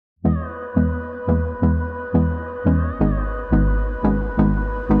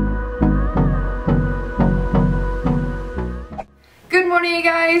Hey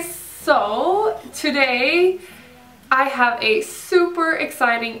guys, so today I have a super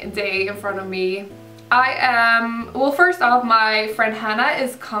exciting day in front of me. Well, first off, my friend Hannah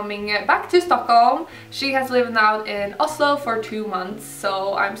is coming back to Stockholm. She has lived now in Oslo for 2 months,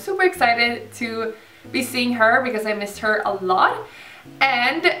 so I'm super excited to be seeing her because I missed her a lot.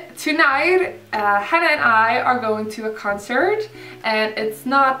 And tonight Hannah and I are going to a concert, and it's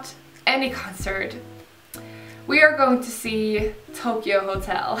not any concert. We are going to see Tokio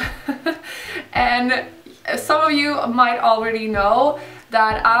Hotel. And some of you might already know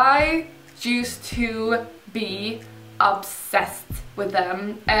that I used to be obsessed with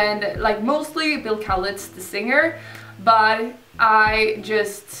them, and like mostly Bill Cowlitz, the singer, but I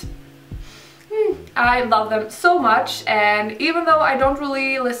love them so much. And even though I don't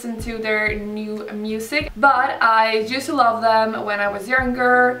really listen to their new music, but I used to love them when I was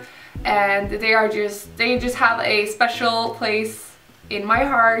younger, and they just have a special place in my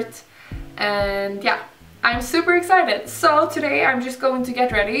heart. And yeah, I'm super excited. So today I'm just going to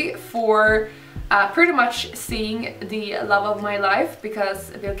get ready for pretty much seeing the love of my life,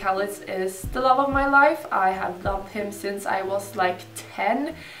 because Bill Cowlitz is the love of my life. I have loved him since I was like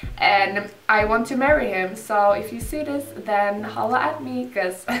 10, and I want to marry him. So if you see this, then holla at me,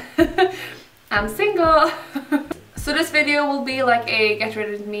 because I'm single. So this video will be like a get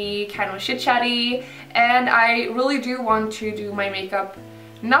ready with me kind of chit chatty, and I really do want to do my makeup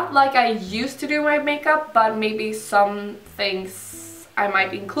not like I used to do my makeup, but maybe some things I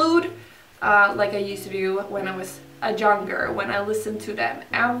might include like I used to do when I was younger, when I listened to them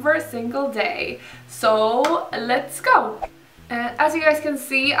every single day. So let's go! As you guys can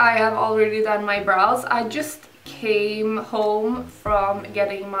see, I have already done my brows. I just came home from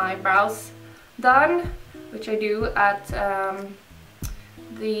getting my brows done, which I do at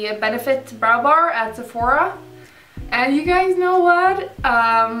the Benefit Brow Bar at Sephora. And you guys know what?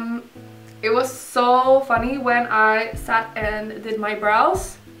 It was so funny when I sat and did my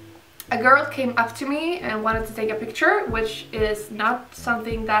brows. A girl came up to me and wanted to take a picture, which is not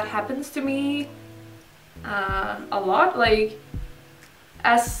something that happens to me a lot. Like,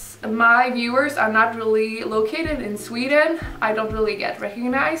 as my viewers are not really located in Sweden, I don't really get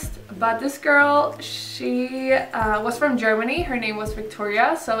recognized. But this girl, she was from Germany. Her name was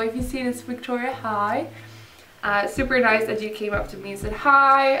Victoria. So if you see this, Victoria, hi. Super nice that you came up to me and said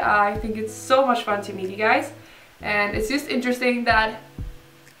hi. I think it's so much fun to meet you guys. And it's just interesting that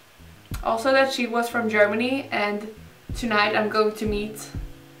also that she was from Germany, and tonight I'm going to meet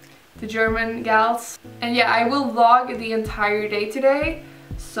the German gals. And yeah, I will vlog the entire day today.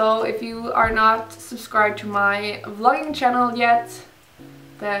 So if you are not subscribed to my vlogging channel yet,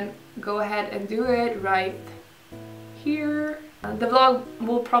 then go ahead and do it right here. The vlog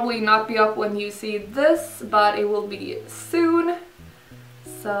will probably not be up when you see this, but it will be soon.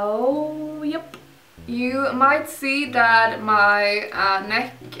 So yep. You might see that my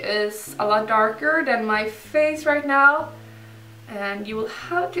neck is a lot darker than my face right now, and you will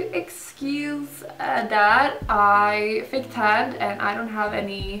have to excuse that. I fake tanned, and I don't have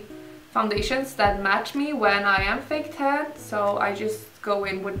any foundations that match me when I am fake tanned, so I just go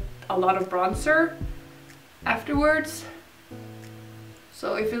in with a lot of bronzer afterwards.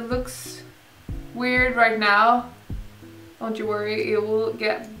 So if it looks weird right now, don't you worry, it will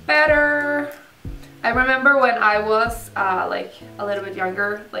get better. I remember when I was like a little bit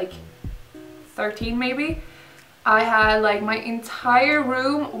younger, like 13 maybe, I had like my entire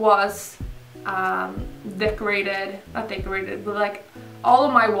room was decorated, not decorated, but like all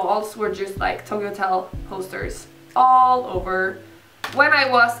of my walls were just like Tokio Hotel posters all over. When I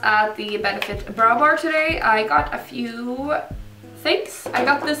was at the Benefit Brow Bar today, I got a few things. I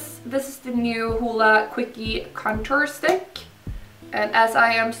got this is the new Hoola Quickie contour stick, and as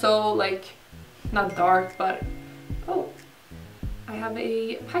I am so like not dark, but oh, I have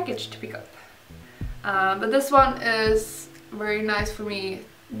a package to pick up. But this one is very nice for me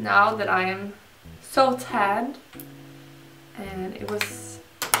now that I am so tanned, and it was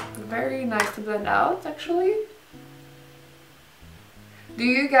very nice to blend out actually. Do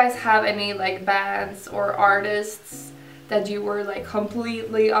you guys have any like bands or artists that you were like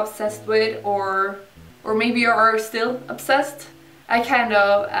completely obsessed with, or maybe you are still obsessed? I kind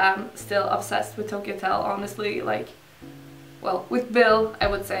of am still obsessed with Tokio Hotel, honestly. Like, well, with Bill, I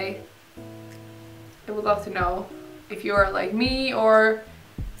would say. I would love to know if you are like me, or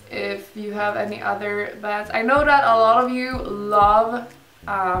if you have any other bands. I know that a lot of you love,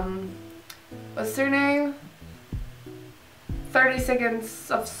 what's their name? 30 Seconds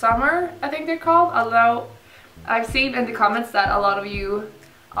of Summer, I think they're called. Although I've seen in the comments that a lot of you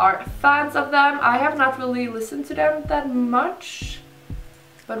are fans of them. I have not really listened to them that much.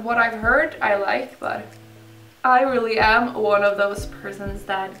 but what I've heard I like, but I really am one of those persons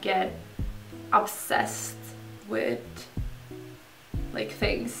that get obsessed with like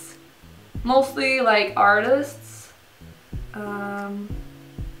things. Mostly like artists. I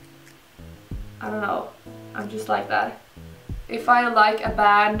don't know. I'm just like that. If I like a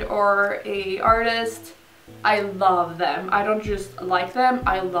band or a artist, I love them. I don't just like them,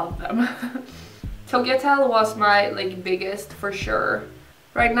 I love them. Tokio Hotel was my like biggest for sure.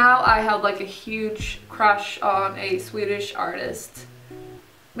 Right now I have like a huge crush on a Swedish artist.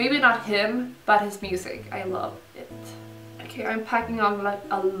 Maybe not him, but his music. I love it. Okay, I'm packing on like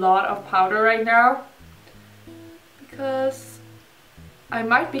a lot of powder right now because I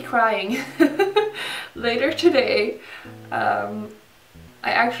might be crying later today. I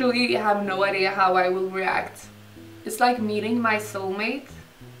actually have no idea how I will react. It's like meeting my soulmate.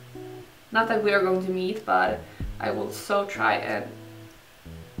 Not that we are going to meet, but I will so try and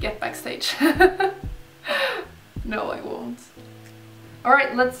get backstage. No, I won't.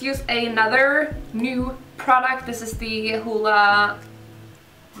 Alright, let's use another new product. This is the Hoola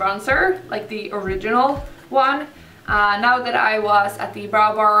bronzer, like the original one. Now that I was at the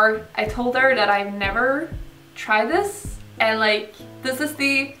brow bar, I told her that I've never tried this, and like this is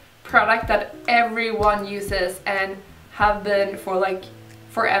the product that everyone uses and have been for like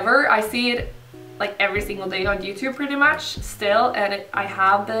forever. I see it like every single day on YouTube pretty much still, and I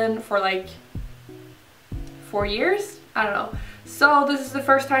have been for like 4 years, I don't know. So this is the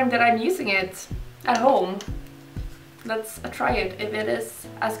first time that I'm using it at home. Let's try it if it is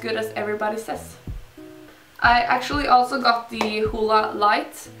as good as everybody says. I actually also got the Hoola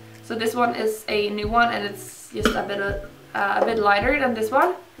Light. So this one is a new one and it's just a bit lighter than this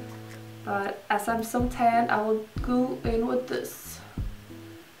one. But as I'm so tan, I will go in with this.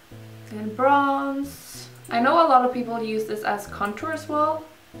 And bronze. I know a lot of people use this as contour as well.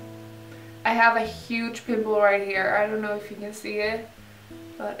 I have a huge pimple right here. I don't know if you can see it,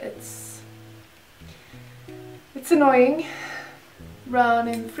 but it's annoying.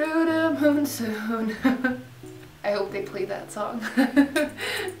 Running through the monsoon. I hope they play that song.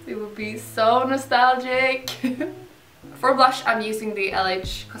 It would be so nostalgic. For blush, I'm using the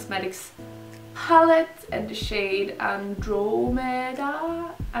LH Cosmetics palette and the shade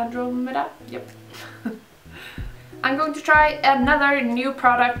Andromeda. Yep. I'm going to try another new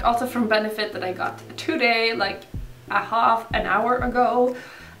product, also from Benefit, that I got today, like a half an hour ago.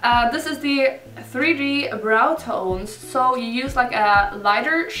 This is the 3D brow tones. So you use like a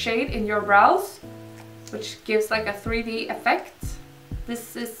lighter shade in your brows, which gives like a 3D effect.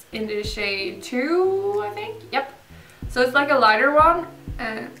 This is in the shade 2, I think. Yep. So it's like a lighter one,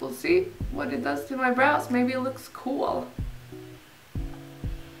 and we'll see what it does to my brows. Maybe it looks cool.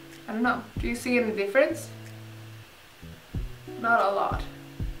 I don't know. Do you see any difference? Not a lot.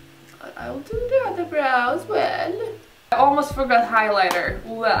 But I will do the other brows well. I almost forgot highlighter.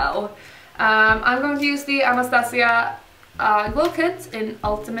 Well, I'm going to use the Anastasia Glow Kit in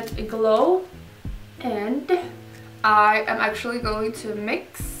Ultimate Glow. And I am actually going to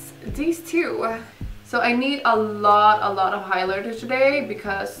mix these two. So I need a lot of highlighter today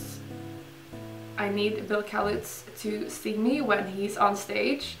because I need Bill Kalitz to see me when he's on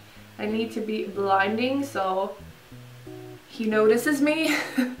stage. I need to be blinding so he notices me.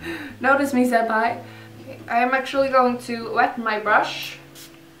 Notice me, senpai. Okay, I am actually going to wet my brush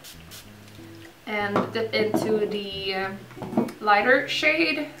and dip into the lighter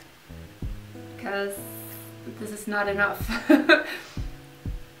shade because this is not enough.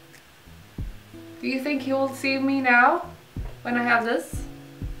 Do you think he will see me now when I have this?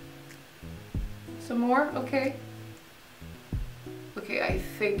 Some more? Okay. Okay, I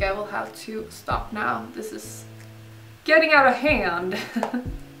think I will have to stop now. This is getting out of hand.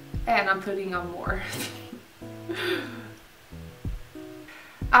 And I'm putting on more.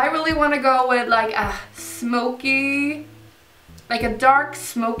 I really want to go with like a smoky, like a dark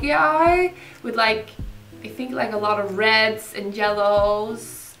smoky eye with like, I think like a lot of reds and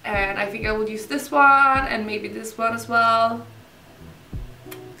yellows. And I think I would use this one and maybe this one as well.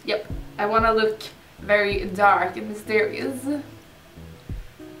 Yep, I want to look very dark and mysterious.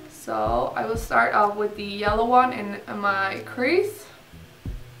 So I will start off with the yellow one in my crease.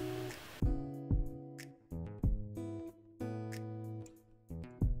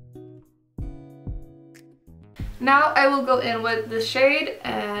 Now I will go in with the shade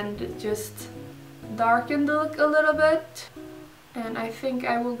and just darken the look a little bit. And I think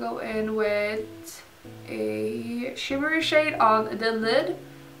I will go in with a shimmery shade on the lid.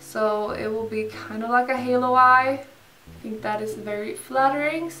 So it will be kind of like a halo eye. I think that is very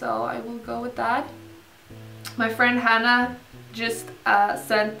flattering, so I will go with that. My friend Hannah just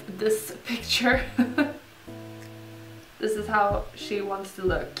sent this picture. This is how she wants to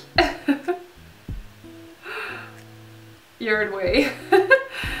look. Your way.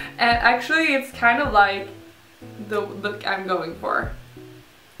 And actually it's kind of like the look I'm going for.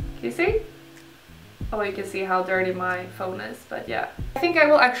 Can you see? Oh, you can see how dirty my phone is, but yeah. I think I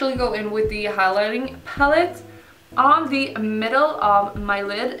will actually go in with the highlighting palette on the middle of my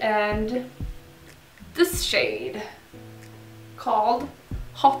lid, and this shade called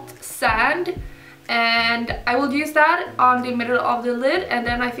Hot Sand, and I will use that on the middle of the lid, and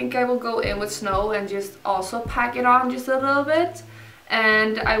then I think I will go in with Snow and just also pack it on just a little bit,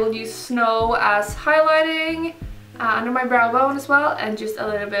 and I will use Snow as highlighting under my brow bone as well, and just a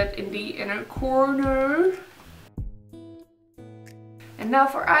little bit in the inner corner. And now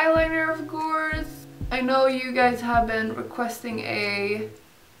for eyeliner, of course. I know you guys have been requesting a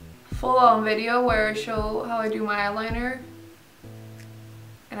full-on video where I show how I do my eyeliner,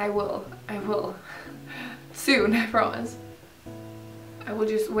 and I will soon, I promise. I will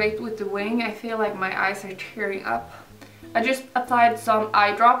just wait with the wing. I feel like my eyes are tearing up. I just applied some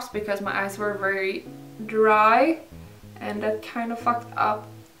eye drops because my eyes were very dry, and that kind of fucked up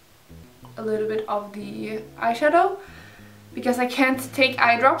a little bit of the eyeshadow, because I can't take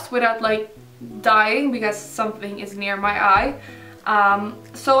eye drops without like dying because something is near my eye.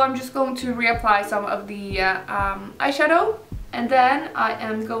 So I'm just going to reapply some of the eyeshadow, and then I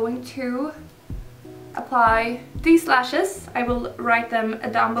am going to apply these lashes. I will write them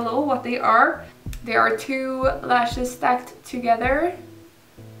down below what they are. They are 2 lashes stacked together.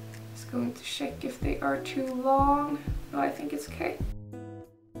 Just going to check if they are too long. No, I think it's okay.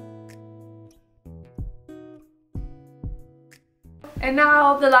 And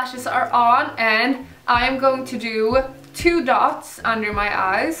now the lashes are on, and I am going to do 2 dots under my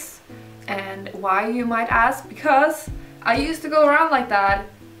eyes. And why, you might ask? Because I used to go around like that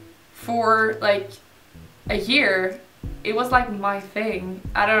for like a year. It was like my thing.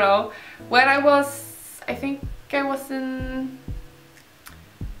 I don't know. When I was, I think I was in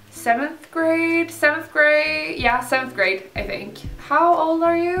 7th grade, yeah, 7th grade, I think. How old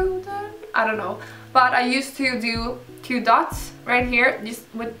are you then? I don't know. But I used to do 2 dots right here, just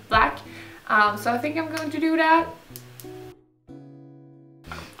with black. So I think I'm going to do that.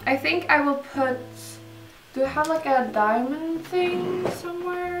 I think I will put, do I have like a diamond thing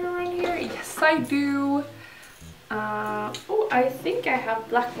somewhere around here? Yes, I do. Oh, I think I have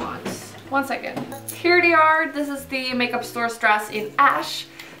black ones. One second. Here they are. This is the makeup store Strass in Ash.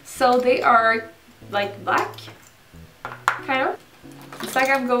 So they are like black, kind of. It's like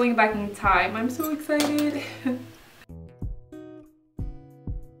I'm going back in time. I'm so excited.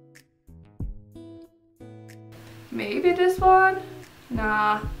 Maybe this one?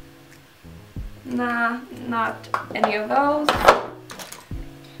 Nah, not any of those.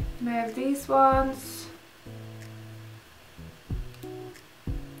 I have these ones.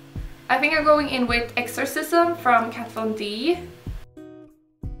 I think I'm going in with Exorcism from Kat Von D.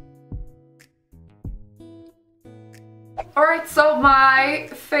 Alright, so my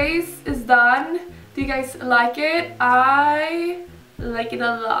face is done. Do you guys like it? I like it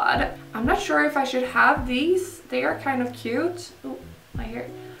a lot. I'm not sure if I should have these. They are kind of cute. Oh, my hair.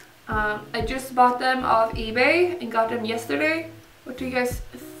 I just bought them off eBay and got them yesterday. What do you guys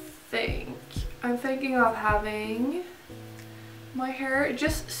think? I'm thinking of having my hair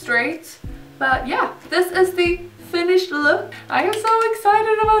just straight. But yeah, this is the finished look. I am so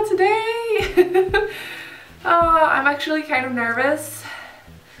excited about today. I'm actually kind of nervous.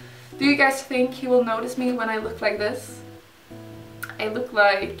 Do you guys think he will notice me when I look like this? I look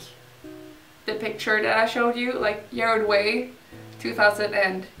like the picture that I showed you, like GRWM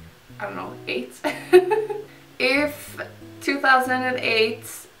 2008. If 2008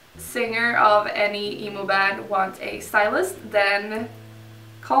 singer of any emo band wants a stylist, then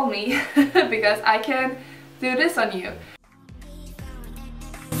call me because I can do this on you.